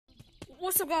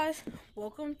What's up, guys?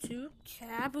 Welcome to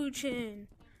Capuchin.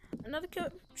 Another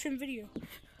Capuchin video.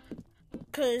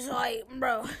 Cause, like,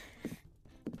 bro,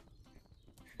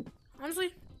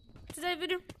 honestly, today's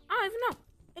video, I don't even know.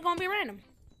 It's gonna be random.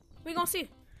 We gonna see.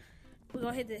 We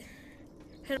gonna hit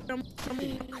them.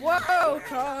 Whoa,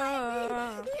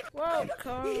 car. Whoa,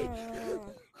 car.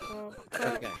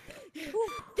 Okay.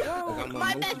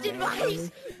 My best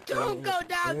advice, don't go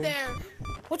down there.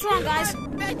 What's wrong, guys? My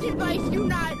best advice, do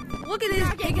not. Look at this.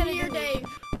 Not get near Dave.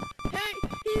 Hey,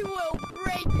 he will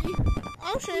break you.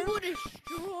 Oh, He shit. will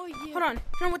destroy you. Hold on. Hit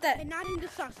him with that. And not in the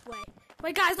sus way.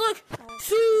 Wait, guys, look.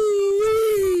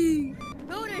 Sweet.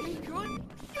 He'll destroy you.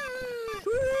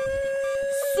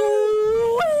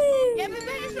 Sweet. Give me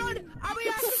minutes on. I'll be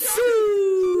out to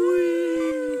Sweet.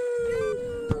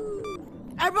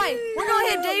 Everybody, we're gonna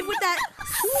hit Dave with that.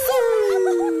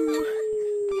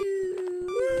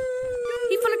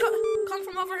 He finna come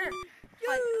from over here.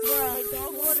 Like,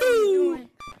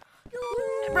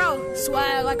 bro,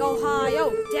 swag like Ohio,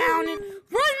 down in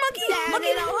run, monkey, down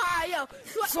in Ohio.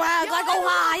 swag like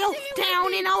Ohio,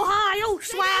 down in Ohio,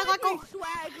 swag like Ohio,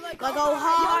 Swag like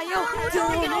Ohio,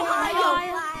 down in Ohio,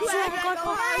 swag like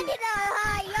Ohio. You got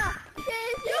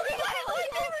a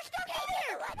lightsaber stuck in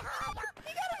there.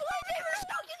 You got a lightsaber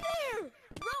stuck in there.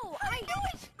 Bro, I knew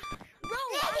it. Bro,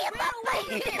 I ran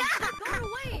away. Go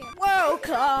away.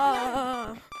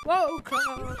 Welcome. Yeah,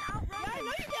 I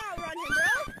know you can outrun him,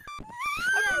 bro.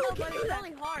 I don't know, but it's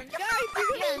really hard. Guys,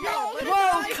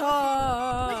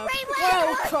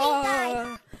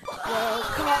 Welcome.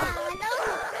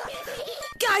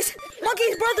 Guys,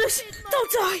 monkey's brothers,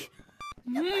 don't die.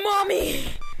 Mommy.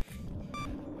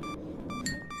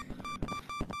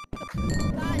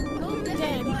 Guys, go this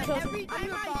Damn, way, he but killed every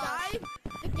time I die,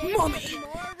 the game Mommy. gets more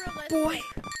realistic. Boy.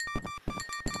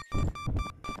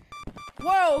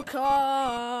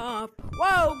 Welcome.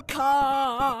 Welcome.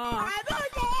 I'm on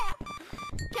there.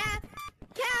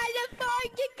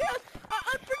 California girls are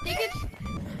unpredictable.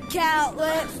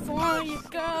 California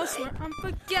girls were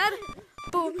unforgettable.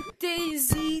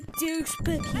 Daisy Dukes,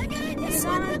 Becky,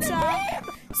 Santa,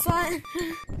 Slime,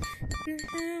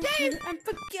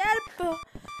 unforgettable.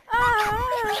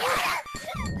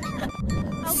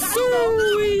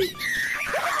 Sweet,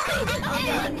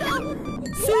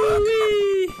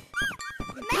 sweet.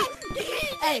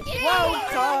 Hey,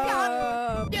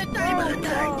 welcome.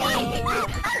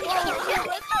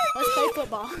 Let's play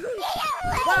football.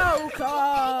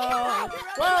 Welcome.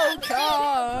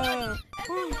 Welcome.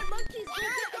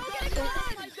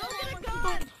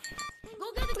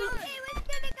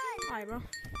 Alright, bro.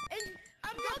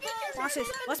 Watch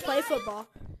this. Let's play football.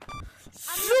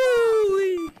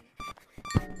 Sweet.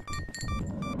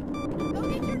 Go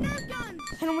get your Nerf guns.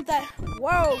 Hit him with that.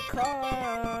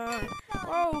 Welcome.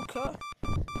 Welcome.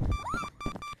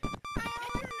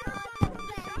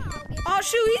 Oh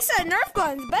shoot, he said Nerf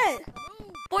guns. Bet.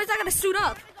 Boys, I gotta suit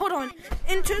up. Hold on.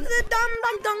 Into the dum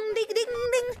dum dum ding ding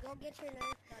ding. Go get your Nerf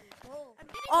gun. Go.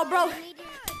 Oh, bro. You need your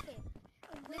ticket.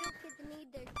 Little kids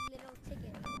need their little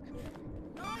ticket.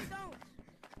 No, I don't.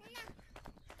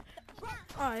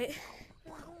 Alright.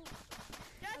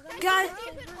 Just Guys, see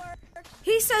if it works.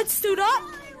 he said suit up.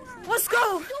 Let's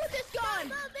go. Do this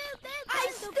gun. I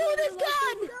stole this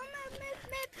gun.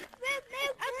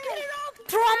 I'm getting off.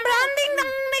 Drum ding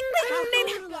ding ding ding ding.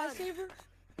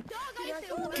 Dog, I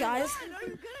stole Guys, this gun. Are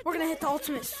you good at we're gonna hit the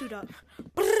ultimate suit up.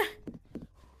 Brr,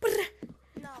 brr,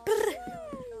 No. brr,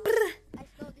 brr, I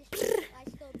stole this shit. I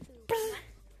stole two. brr.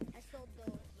 I stole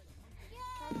those.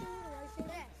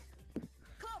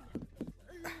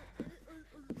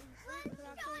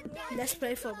 Let's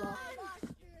play football.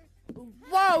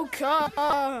 Welcome.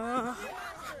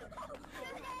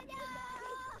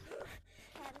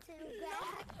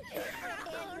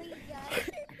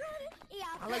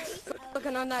 I like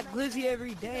looking on that glizzy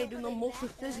every day, doing the motion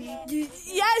fizzy.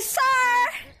 Yes, sir.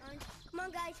 Come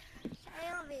on, guys. Stay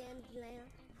on Vandland.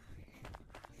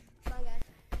 Come on, guys.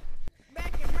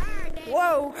 Back in my day.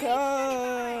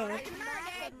 Welcome. Back in my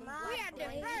day, we had to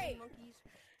pray.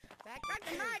 Back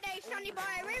in my day, Sonny Boy,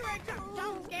 we were so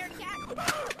scared cat.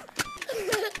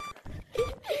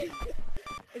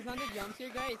 It's not the jump scare,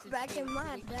 guy. It's Back in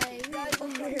my day.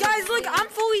 Guys, look, I'm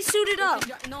fully suited up.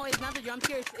 No, it's not the jump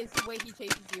scare. It's the way he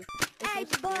chases you. Hey,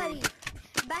 buddy.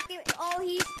 Back in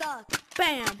he's stuck.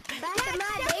 Bam. Back in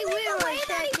my day, we were like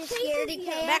such a scaredy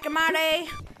cat. Back in my day,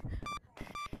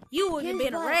 you would have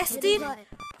been His butt, arrested his butt.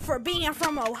 for being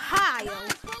from Ohio.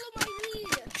 Guys, follow my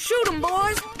lead. Shoot 'em,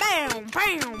 boys. Bam,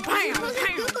 bam, bam, bam.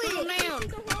 Shoot him down.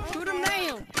 Shoot him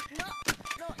down.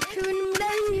 Shoot him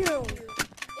down.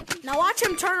 Now watch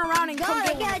him turn around and come God,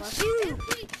 I get one got of us. you.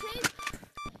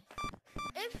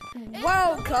 If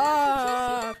Woke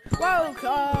up. Woke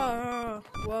up.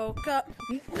 Woke up.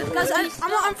 Guys,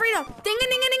 I'm freedom. Ding a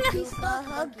ding a ding a.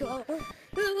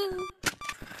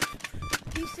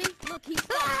 You see? Look, he's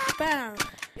stuck. Bam.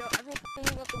 Yo, everyone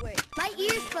move out the way. My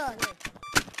ear's fucked.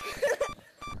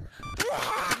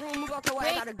 Everyone move out the way.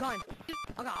 I got a gun.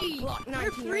 I got a Glock 19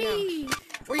 You're free.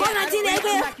 Right now. Glock 19, Come AK.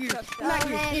 back here. Come back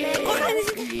here.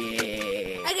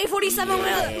 AK-47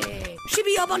 will. She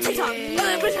be up on TikTok.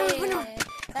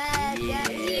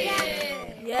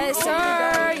 Yes,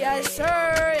 sir. Yes,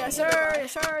 sir. Yes, sir.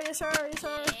 Yes, sir. Yes, sir. Yes,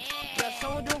 sir. Got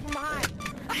someone doing from behind.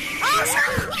 Oh,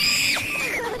 sir.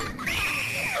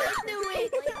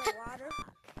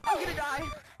 I'm gonna die.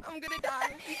 I'm gonna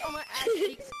die. He's on my ass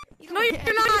cheeks. No, you're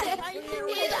not.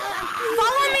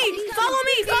 Follow me. Follow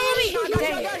me. Follow me. I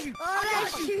got you. Oh,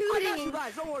 that's I got shooting. you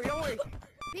guys. Don't worry. Don't worry.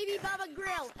 Baby Baba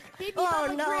Grill. Baby Oh,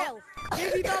 Baba no. Grill.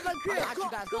 Baby Baba I Grill. got you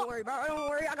guys. Don't worry, bro. Don't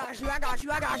worry. I got you. I got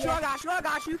you. I got you. I got you. I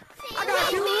got you. I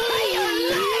got you.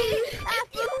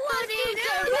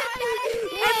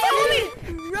 Hey, follow me.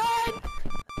 Run.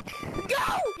 Go.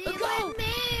 Go.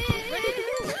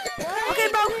 Okay,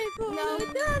 bro.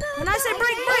 When I say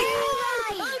break, break.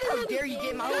 How dare you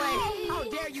get in my way? How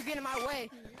dare you get in my way?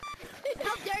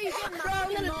 How dare you get my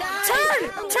I'm gonna die. Turn.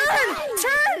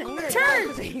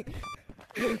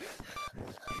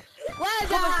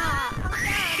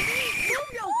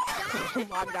 Oh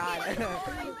my god.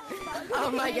 Oh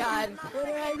my god.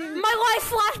 My life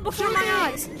flashed before my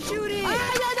eyes. Shoot it.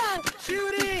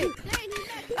 Shoot it.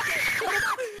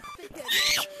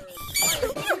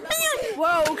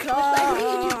 Woke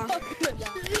up.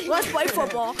 Let's play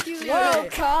football.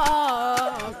 Woke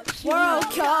up.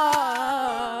 Woke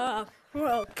up.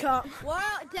 Woke up.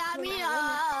 Well, Dammy,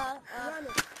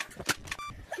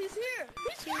 he's here.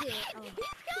 He's coming.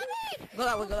 Go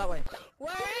that way. Go that way.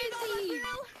 Where is he?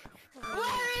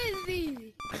 Where is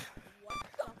he?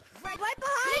 Right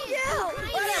behind you.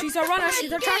 She's a runner.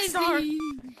 She's a track star.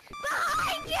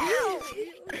 Behind you.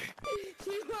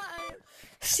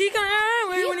 She can run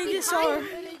away when he gets her.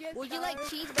 Would you like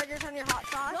cheeseburgers on your hot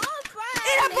sauce?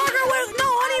 Eat a burger with no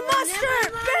honey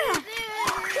mustard. Bam.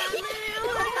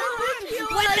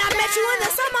 When I met you in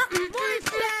the summer.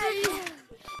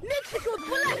 Mexico,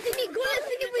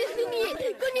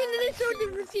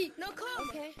 no, come.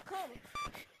 Okay, come.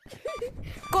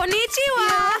 Konnichiwa.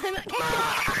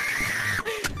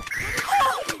 Oh,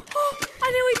 I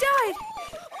knew he died.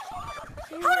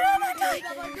 How did I not die?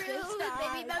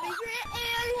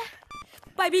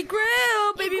 Baby, Baby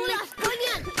grill, baby.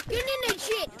 Get in that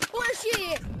shit.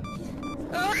 Bullshit.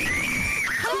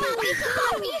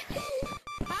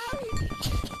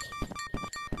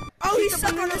 Oh, he's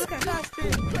stuck on this guy.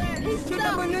 He's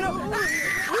not.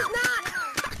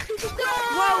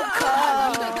 Woke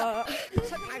up.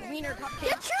 Suck my wiener cupcakes.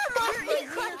 Get your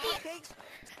Cupcakes.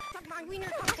 Suck my wiener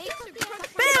cupcakes.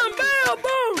 Bam, bam,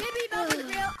 boom. Baby Baba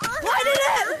Grill. Light it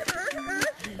up.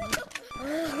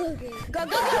 Go.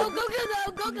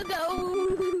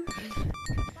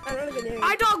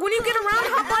 iDog, when you get around,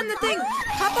 hop on the thing.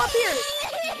 Hop up here.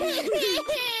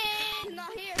 He's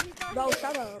not here. Bro,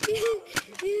 shut up.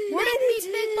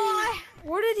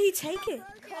 Where did he take it?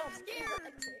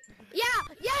 Yeah.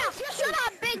 Shut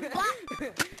up, big boy.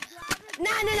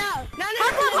 No.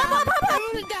 Hop up. I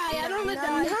don't wanna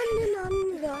die.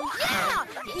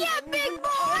 Yeah, big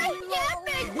boy.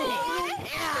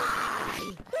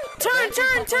 Turn.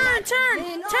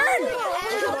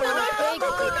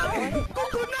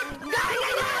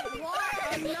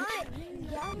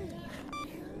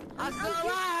 I'm still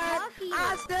alive.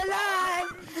 I'm still alive.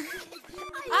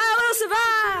 I will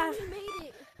survive.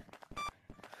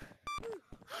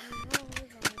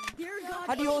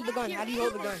 How do you hold the gun?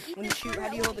 When you shoot, how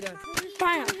do you hold the gun?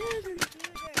 Bam.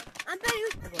 I'm betting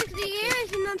 60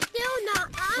 years and I'm still not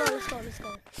Let's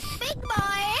go. Big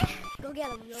boy. Go get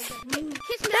him.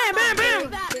 Kiss me Bam, on my bam,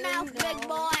 big fat mouth, big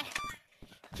boy.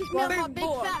 Kiss me on my big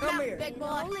fat Come mouth, here. big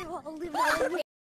boy. Only